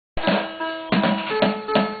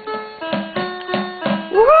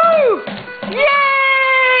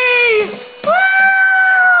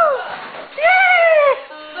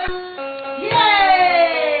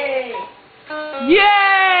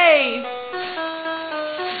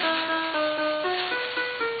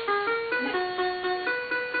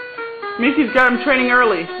Mickey's got him training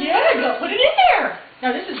early. Yeah, go put it in there.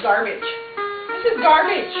 Now this is garbage. This is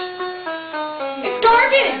garbage. It's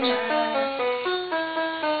garbage.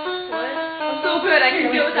 What? I'm so good. I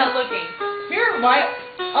can do it without looking. Here, why?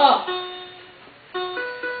 Oh.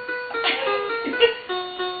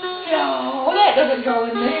 No, that doesn't go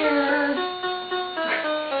in there.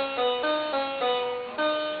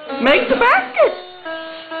 Make the basket.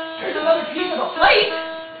 There's another piece of a plate.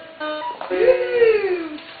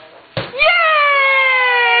 Woo!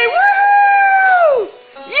 Yay! Woo!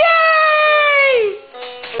 Yay!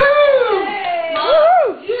 Woo!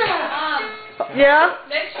 Mom, Yeah. Yeah?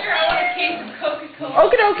 next year I want a case of Coca-Cola.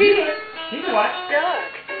 Okie dokie. You know what?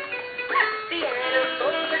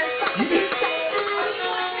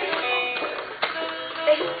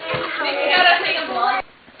 Mickey got a thing of blood.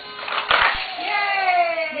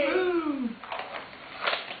 Yay!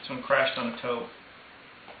 This one crashed on a toe.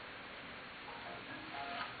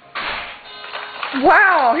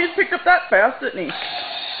 Wow, he's picked up that fast, didn't he?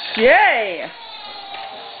 Yay!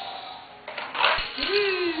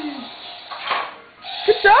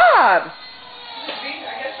 Good job!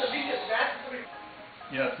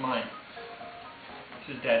 Yeah, it's mine.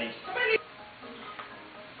 This is Daddy's.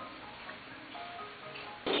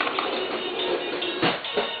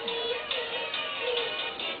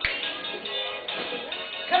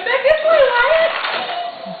 Come back this way, Wyatt.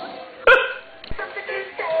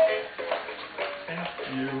 Thank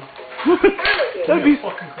you. That'd be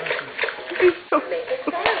fucking crazy. so.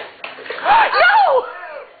 No!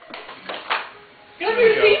 Go to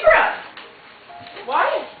your zebra.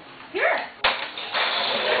 Wyatt, here.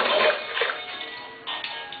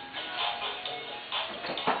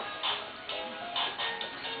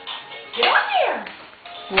 Get on there.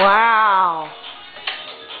 Wow.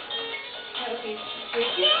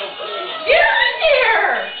 Get on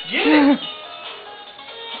there. Get it!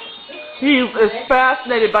 He is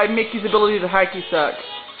fascinated by Mickey's ability to hacky sack.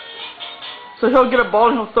 So he'll get a ball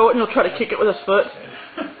and he'll throw it and he'll try to kick it with his foot.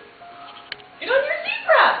 Get on your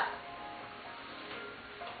zebra.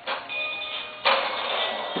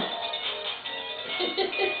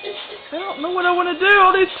 I don't know what I want to do.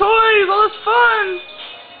 All these toys, all this fun.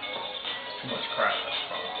 Too much crap, that's the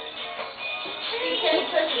problem.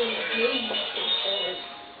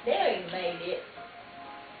 There you made it.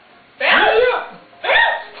 Bounce.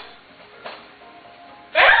 Bounce.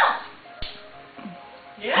 Bounce.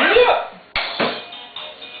 Yeah.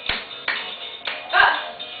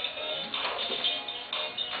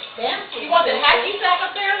 Bounce. You want the hacky sack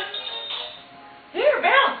up there? Here,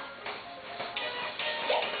 bounce.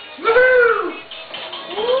 Woohoo!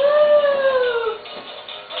 Woo!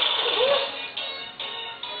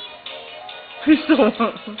 He still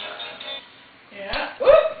wants. Yeah.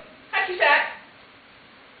 Whoop! Hacky sack.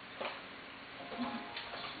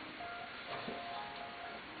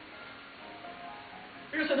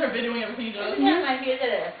 You're sitting there videoing everything he does. Every time I hear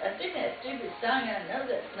that, I sing that stupid song, I know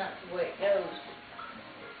that's not the way it goes.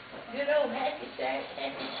 Good old hacky sack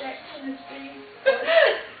on the street.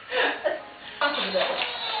 Awesome, though.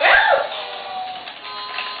 Bounce!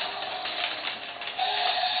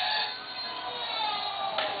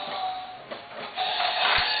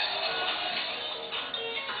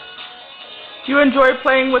 Do you enjoy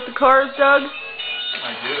playing with the cars, Doug?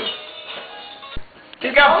 I do.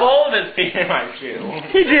 He's got both of his feet in my shoe.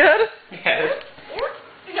 He did? Yes.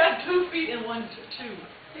 You got 2 feet and 1 2.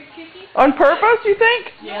 Kiki? On purpose, you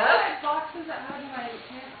think? Yeah. Boxes at how do I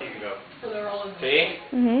There you go. So they're all in See?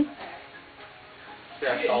 Mhm. See,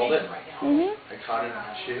 I solved it. Mhm. I caught it in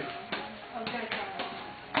my shoe. Okay.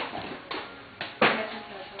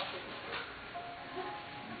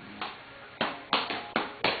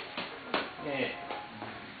 Yeah.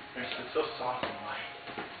 It's so soft and light.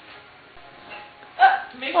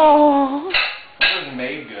 Mickey. Oh. This one's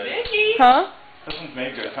made good. Mickey. Huh? This one's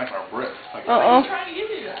made good. It's not gonna rip. Like Uh-oh. I'm trying to give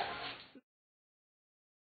you that.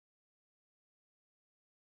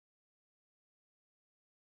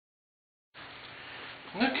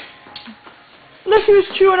 Look. Look who's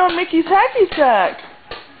chewing on Mickey's hacky sack.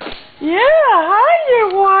 Yeah, hi there,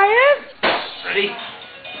 Wyatt. Ready?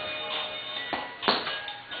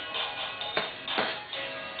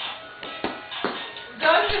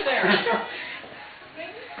 Doug's in there.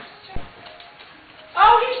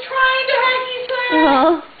 Oh, he's trying to hacky sack.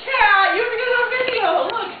 Cat, you have to get it on video.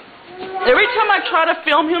 Look. Every time I try to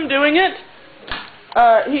film him doing it,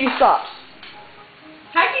 he stops.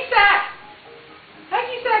 Hacky sack.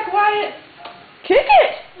 Hacky sack, Wyatt. Kick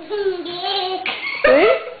it. See?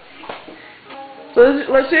 So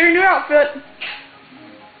let's see your new outfit.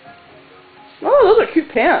 Oh, those are cute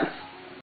pants.